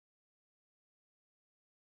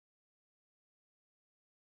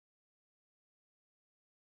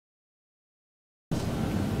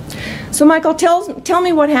So Michael, tell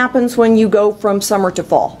me what happens when you go from summer to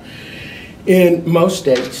fall. In most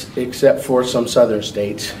states, except for some southern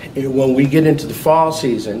states, when we get into the fall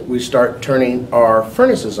season, we start turning our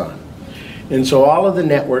furnaces on. And so all of the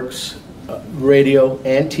networks, radio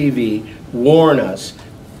and TV, warn us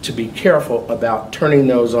to be careful about turning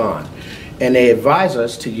those on. And they advise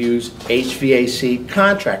us to use HVAC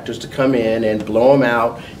contractors to come in and blow them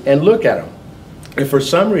out and look at them. If for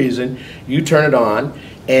some reason you turn it on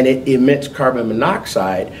and it emits carbon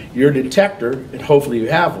monoxide, your detector, and hopefully you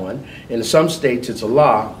have one, in some states it's a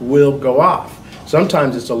law, will go off.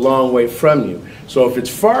 Sometimes it's a long way from you. So if it's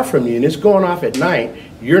far from you and it's going off at night,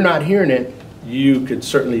 you're not hearing it, you could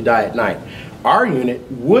certainly die at night. Our unit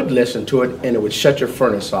would listen to it and it would shut your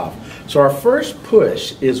furnace off. So our first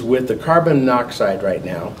push is with the carbon monoxide right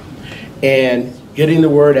now and getting the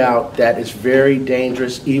word out that it's very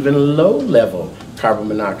dangerous. Even low-level carbon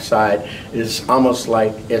monoxide is almost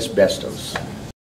like asbestos.